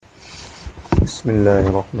بسم الله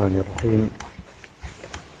الرحمن الرحيم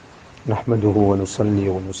نحمده ونصلي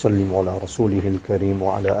ونسلم على رسوله الكريم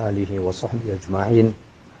وعلى آله وصحبه أجمعين.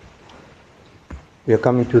 We are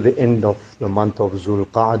coming to the end of the month of Zul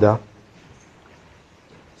Qa'dah.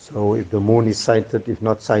 So if the moon is sighted, if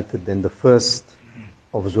not sighted, then the first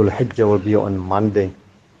of Zul Hijjah will be on Monday.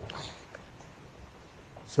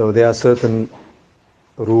 So there are certain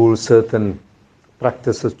rules, certain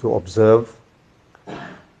practices to observe.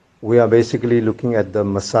 We are basically looking at the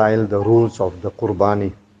masail, the rules of the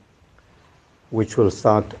Qurbani, which will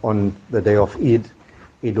start on the day of Eid,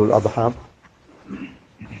 Eid al-Adha.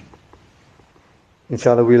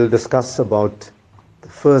 Inshallah, we'll discuss about the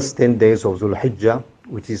first 10 days of Zul Hijjah,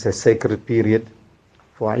 which is a sacred period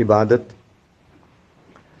for ibadat.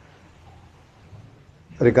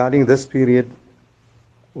 Regarding this period,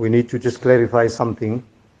 we need to just clarify something.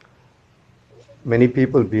 Many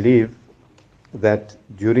people believe that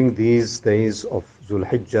during these days of Zul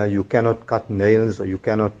Hijjah, you cannot cut nails or you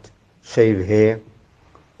cannot shave hair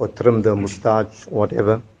or trim the moustache,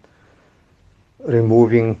 whatever,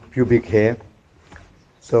 removing pubic hair.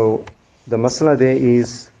 So the masala there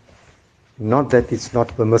is not that it's not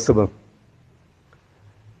permissible.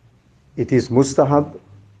 It is mustahab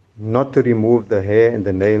not to remove the hair and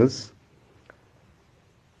the nails.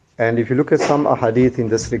 And if you look at some ahadith in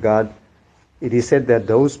this regard, it is said that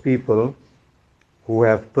those people who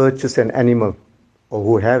have purchased an animal or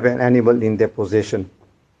who have an animal in their possession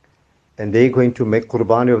and they're going to make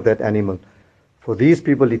qurbani of that animal, for these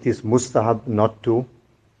people it is mustahab not to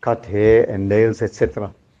cut hair and nails,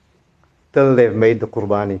 etc., till they've made the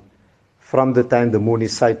qurbani, from the time the moon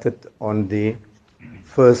is sighted on the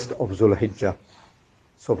 1st of Zul Hijjah.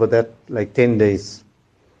 So for that, like 10 days.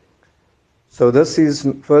 So this is,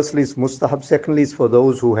 firstly, is mustahab. Secondly, is for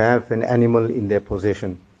those who have an animal in their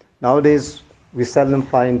possession. Nowadays, we seldom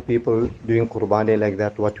find people doing qurbani like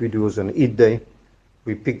that. What we do is on Eid day,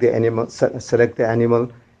 we pick the animal, select the animal,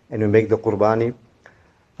 and we make the qurbani.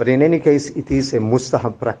 But in any case, it is a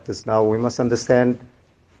mustahab practice. Now, we must understand,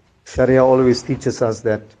 Sharia always teaches us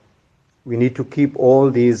that we need to keep all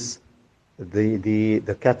these,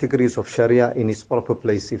 the categories of Sharia in its proper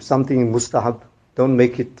place. If something is mustahab, don't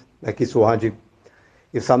make it like it's wajib.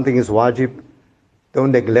 If something is wajib,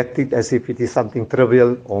 don't neglect it as if it is something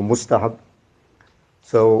trivial or mustahab.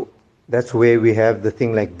 So that's where we have the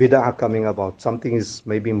thing like bid'ah coming about. Something is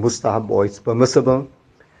maybe mustahab or it's permissible,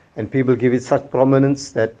 and people give it such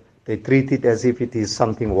prominence that they treat it as if it is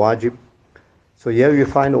something wajib. So here you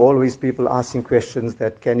find always people asking questions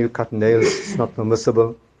that can you cut nails? It's not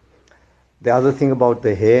permissible. The other thing about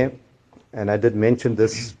the hair, and I did mention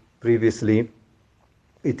this previously,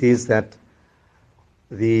 it is that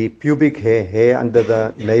the pubic hair under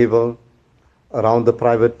the navel, around the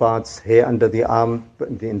private parts, hair under the arm,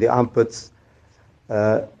 in the armpits,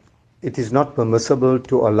 it is not permissible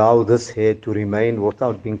to allow this hair to remain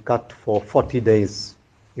without being cut for 40 days.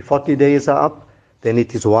 If 40 days are up, then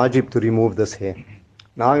it is wajib to remove this hair.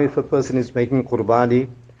 Now if a person is making qurbani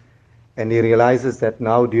and he realizes that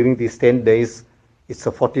now during these 10 days, it's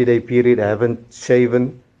a 40-day period, I haven't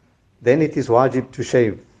shaven, then it is wajib to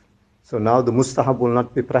shave. So now the mustahab will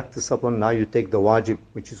not be practiced upon, now you take the wajib,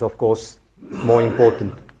 which is of course more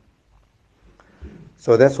important.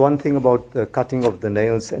 So that's one thing about the cutting of the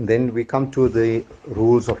nails. And then we come to the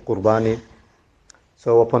rules of qurbani.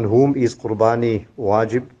 So upon whom is qurbani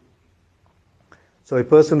wajib? So a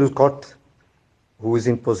person who is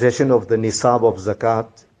in possession of the nisab of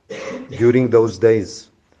zakat during those days.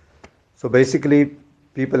 So basically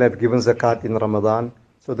people have given zakat in Ramadan.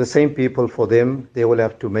 So the same people, for them, they will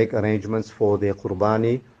have to make arrangements for their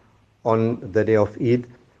qurbani on the day of Eid.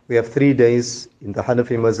 We have 3 days, in the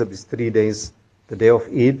Hanafi mazhab is 3 days, the day of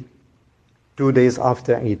Eid, 2 days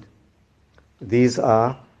after Eid. These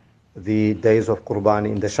are the days of qurbani.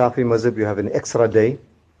 In the Shafi mazhab, you have an extra day.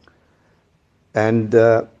 And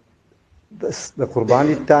the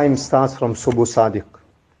qurbani time starts from Subuh Sadiq.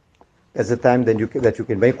 That's the time that you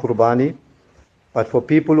can make qurbani. But for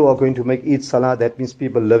people who are going to make Eid Salah, that means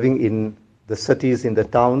people living in the cities, in the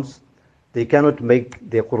towns, they cannot make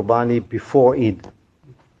their qurbani before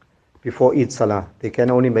Eid Salah. They can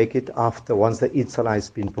only make it after, once the Eid Salah has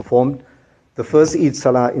been performed. The first Eid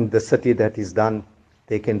Salah in the city that is done,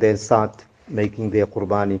 they can then start making their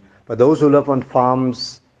qurbani. But those who live on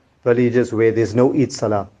farms, villages where there's no Eid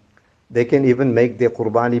Salah, they can even make their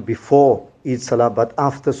qurbani before Eid Salah, but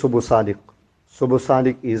after Subuh Sadiq. Subuh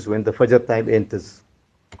Sadiq is when the Fajr time enters.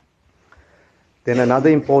 Then another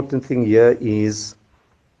important thing here is,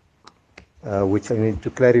 which I need to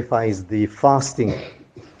clarify, is the fasting.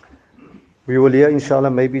 We will hear, inshallah,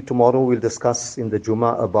 maybe tomorrow we'll discuss in the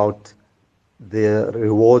Jummah about the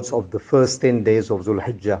rewards of the first 10 days of Dhul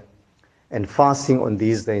Hijjah, and fasting on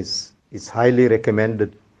these days is highly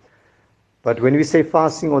recommended. But when we say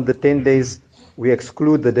fasting on the 10 days, we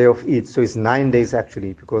exclude the day of Eid. So it's 9 days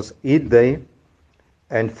actually, because Eid day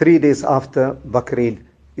and 3 days after Bakr Eid,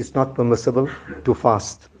 it's not permissible to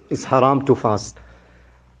fast. It's haram to fast.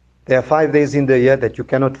 There are 5 days in the year that you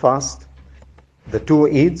cannot fast. The 2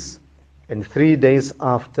 Eids and 3 days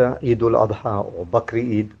after Eid al-Adha or Bakr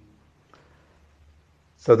Eid.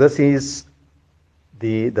 So this is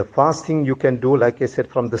the fasting you can do, like I said,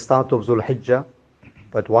 from the start of Dhul Hijjah.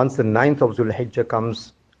 But once the 9th of Dhul Hijjah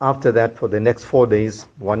comes, after that, for the next 4 days,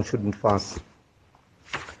 one shouldn't fast.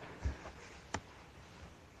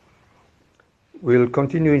 We'll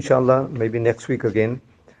continue, inshallah, maybe next week again,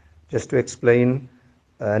 just to explain.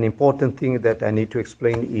 An important thing that I need to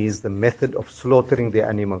explain is the method of slaughtering the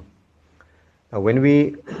animal. Now, when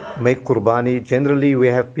we make qurbani, generally we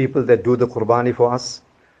have people that do the qurbani for us,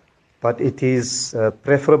 but it is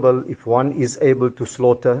preferable if one is able to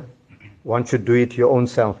slaughter, one should do it your own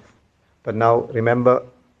self. But now remember,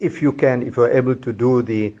 if you can, if you're able to do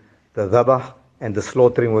the dhabah and the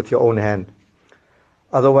slaughtering with your own hand.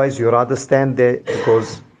 Otherwise, you rather stand there,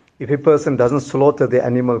 because if a person doesn't slaughter the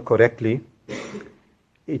animal correctly,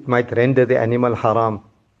 it might render the animal haram.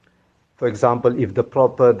 For example, if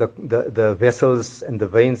the vessels and the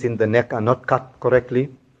veins in the neck are not cut correctly,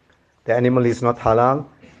 the animal is not halal,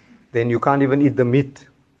 then you can't even eat the meat.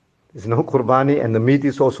 There's no qurbani and the meat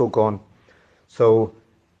is also gone. So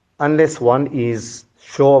unless one is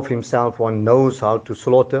sure of himself, one knows how to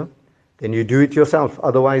slaughter, then you do it yourself.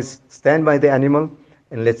 Otherwise, stand by the animal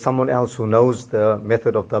and let someone else who knows the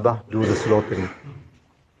method of dhabah do the slaughtering.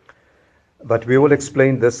 But we will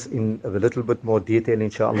explain this in a little bit more detail,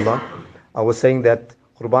 inshallah. I was saying that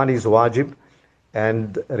qurbani is wajib,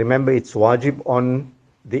 and remember, it's wajib on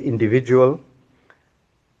the individual,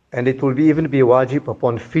 and it will even be wajib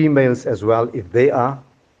upon females as well if they are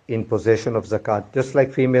in possession of zakat. Just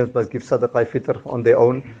like females must give sadaqah fitr on their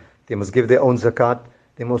own, they must give their own zakat,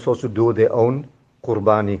 they must also do their own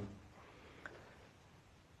qurbani.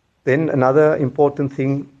 Then another important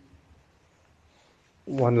thing,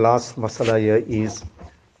 one last masala here is,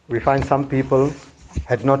 we find some people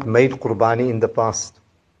had not made qurbani in the past.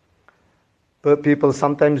 People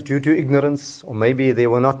sometimes due to ignorance, or maybe they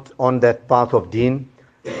were not on that path of deen,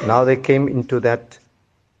 now they came into that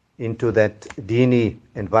deeni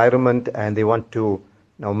environment and they want to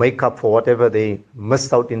now make up for whatever they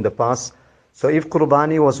missed out in the past. So if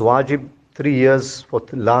qurbani was wajib 3 years, for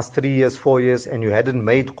the last 3 years, 4 years, and you hadn't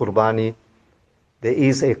made qurbani, there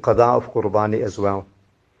is a qada of qurbani as well.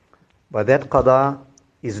 But that qada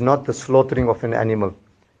is not the slaughtering of an animal.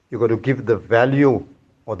 You've got to give the value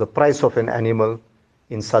or the price of an animal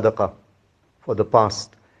in sadaqah for the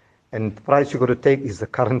past. And the price you've got to take is the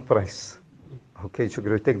current price. Okay, so you're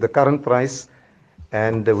going to take the current price,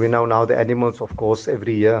 and we know now the animals, of course,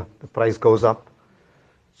 every year the price goes up.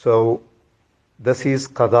 So this is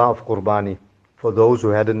qada of qurbani for those who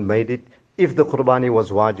hadn't made it, if the qurbani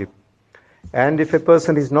was wajib. And if a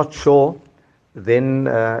person is not sure, then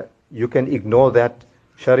you can ignore that.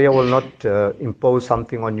 Sharia will not impose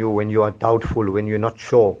something on you when you are doubtful, when you're not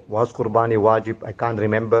sure. Was qurbani wajib? I can't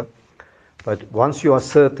remember. But once you are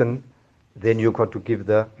certain, then you got to give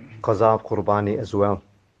the qaza of qurbani as well.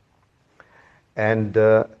 And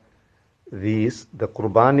the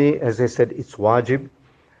qurbani, as I said, it's wajib.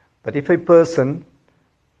 But if a person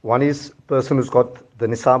who's got the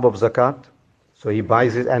nisab of zakat, so he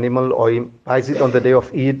buys his animal, or he buys it on the day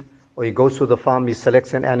of Eid, or he goes to the farm, he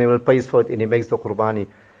selects an animal, pays for it, and he makes the qurbani.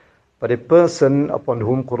 But a person upon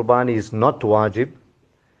whom qurbani is not wajib,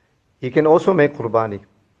 he can also make qurbani.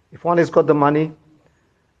 If one has got the money,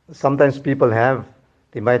 sometimes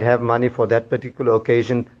they might have money for that particular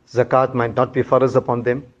occasion. Zakat might not be farz upon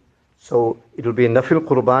them, so it will be a nafil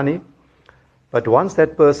qurbani. But once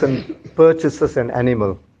that person purchases an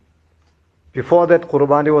animal, before that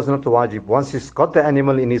qurbani was not wajib. Once he's got the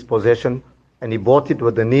animal in his possession and he bought it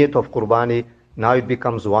with the niyat of qurbani, now it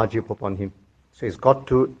becomes wajib upon him. So he's got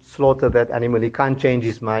to slaughter that animal. He can't change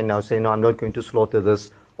his mind now, say, no, I'm not going to slaughter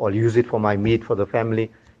this or use it for my meat for the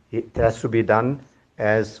family. It has to be done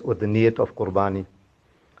as with the niyat of qurbani.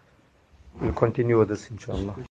 We'll continue with this, inshallah.